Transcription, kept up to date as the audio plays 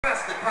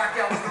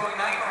Pacquiao was throwing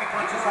 93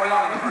 punches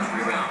around in the first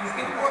 3 rounds.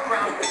 In the 4th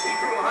round, he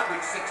threw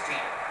 116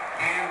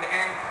 and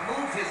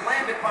moved his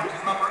landed punches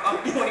number up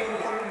to 24.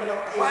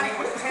 Clottey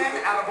was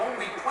 10 out of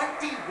only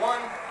 21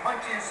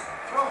 punches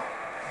thrown.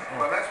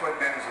 Well, that's what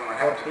Danny's going to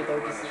have to do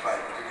in this fight,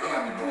 because he's going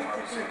to have to go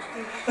for decision.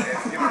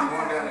 And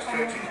going down the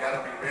stretch, he's got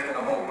to be ready to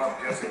hold up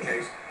just in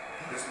case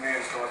this man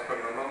starts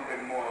putting a little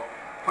bit more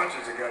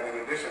punches together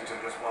in addition to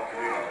just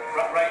walking in.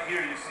 Right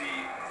here you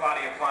see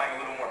Clottey applying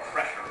a little more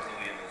pressure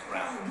early in this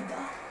round.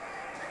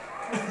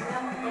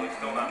 Though he's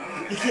still not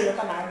moving his hands.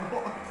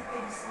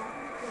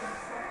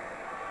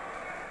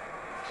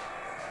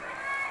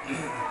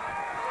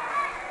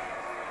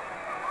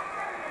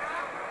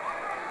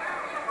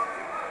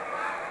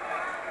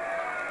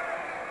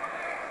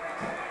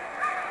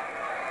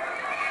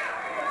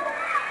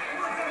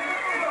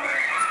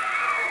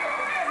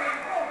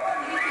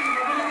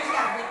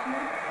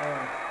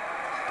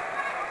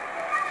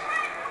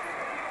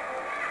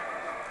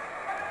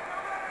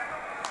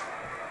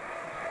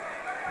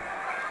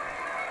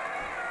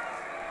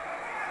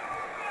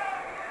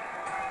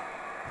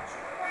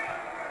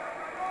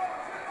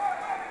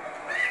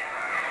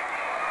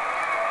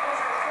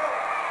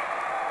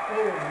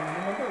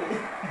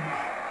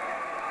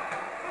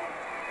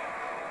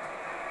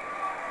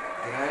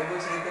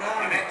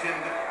 I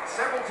mentioned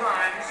several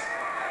times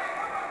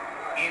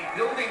in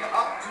building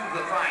up to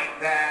the fight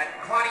that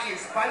Clottey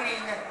is fighting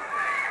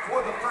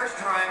for the first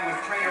time with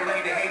trainer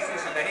Lenny De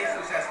Jesus, and De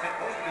Jesus has spent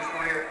most of his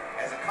career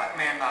as a cut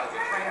man, not as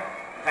a trainer.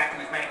 In fact,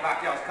 he was Manny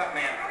Pacquiao's cut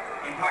man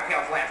in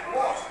Pacquiao's last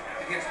loss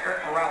against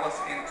Eric Morales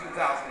in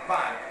 2005.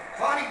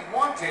 Clottey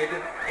wanted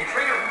a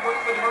trainer who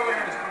worked with him earlier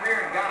in his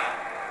career in Ghana,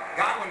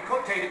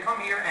 clottey, to come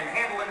here and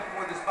handle him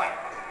for this fight.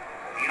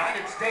 The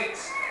United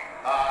States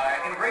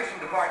Immigration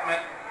Department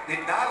did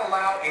not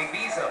allow a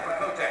visa for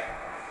clottey,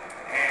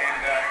 and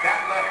that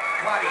left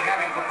Clottey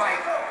having to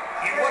fight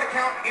in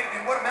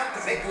what amount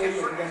to make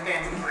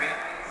circumstances for him.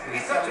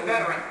 He's such a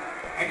veteran,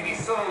 and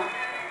he's so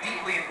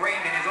deeply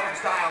ingrained in his own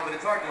style that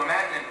it's hard to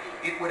imagine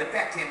it would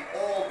affect him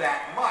all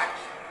that much.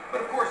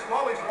 But of course, you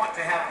always want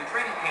to have the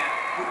training camp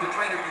with the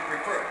trainer you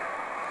prefer.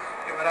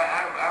 Yeah, but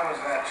I was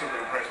not too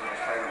impressed with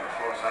his training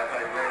before, so I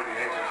think Lenny De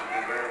Jesus should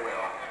do very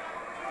well.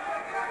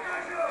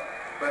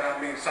 But I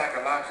mean,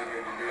 psychologically,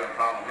 it would be a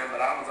problem with him.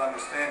 But I was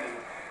understanding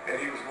that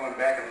he was going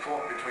back and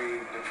forth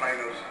between the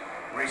trainers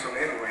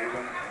recently anyway,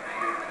 even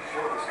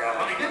before this guy.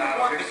 Well, he didn't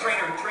want the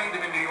trainer who trained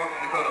him in New York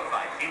in the Dakota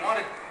fight. He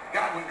wanted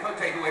Godwin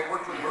Clottey, who had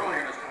worked with him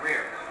earlier in his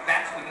career.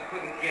 That's what he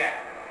couldn't get.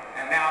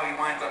 And now he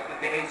winds up with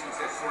De Jesus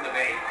as sort of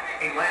a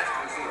last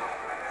resort.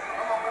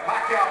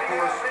 Pacquiao, of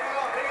course,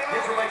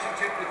 his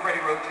relationship with Freddie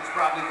Roach is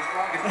probably the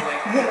strongest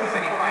relationship with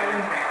any fighter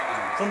and trainer.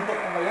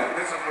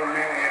 This is when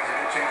Manny has a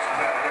good chance to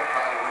try to hurt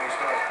Clottey when he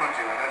starts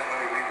punching, and that's when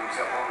he leaves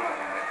himself over a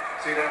little bit.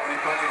 See that when he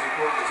punches, he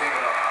pulls his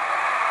head up.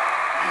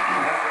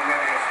 That's when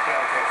Manny has to try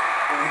to catch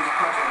when he's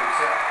punching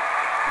himself.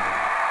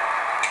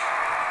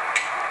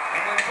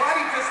 And when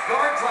Clottey just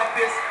guards like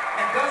this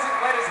and doesn't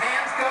let his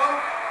hands go,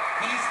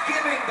 he's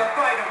giving the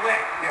fight away.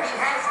 Yeah. He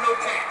has no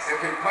chance. If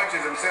he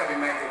punches himself, he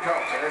may get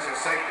caught, so that's a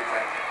safety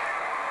factor.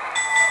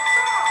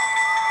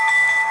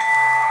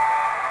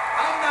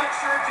 I'm not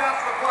sure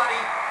Joshua Clottey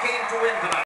came to win tonight.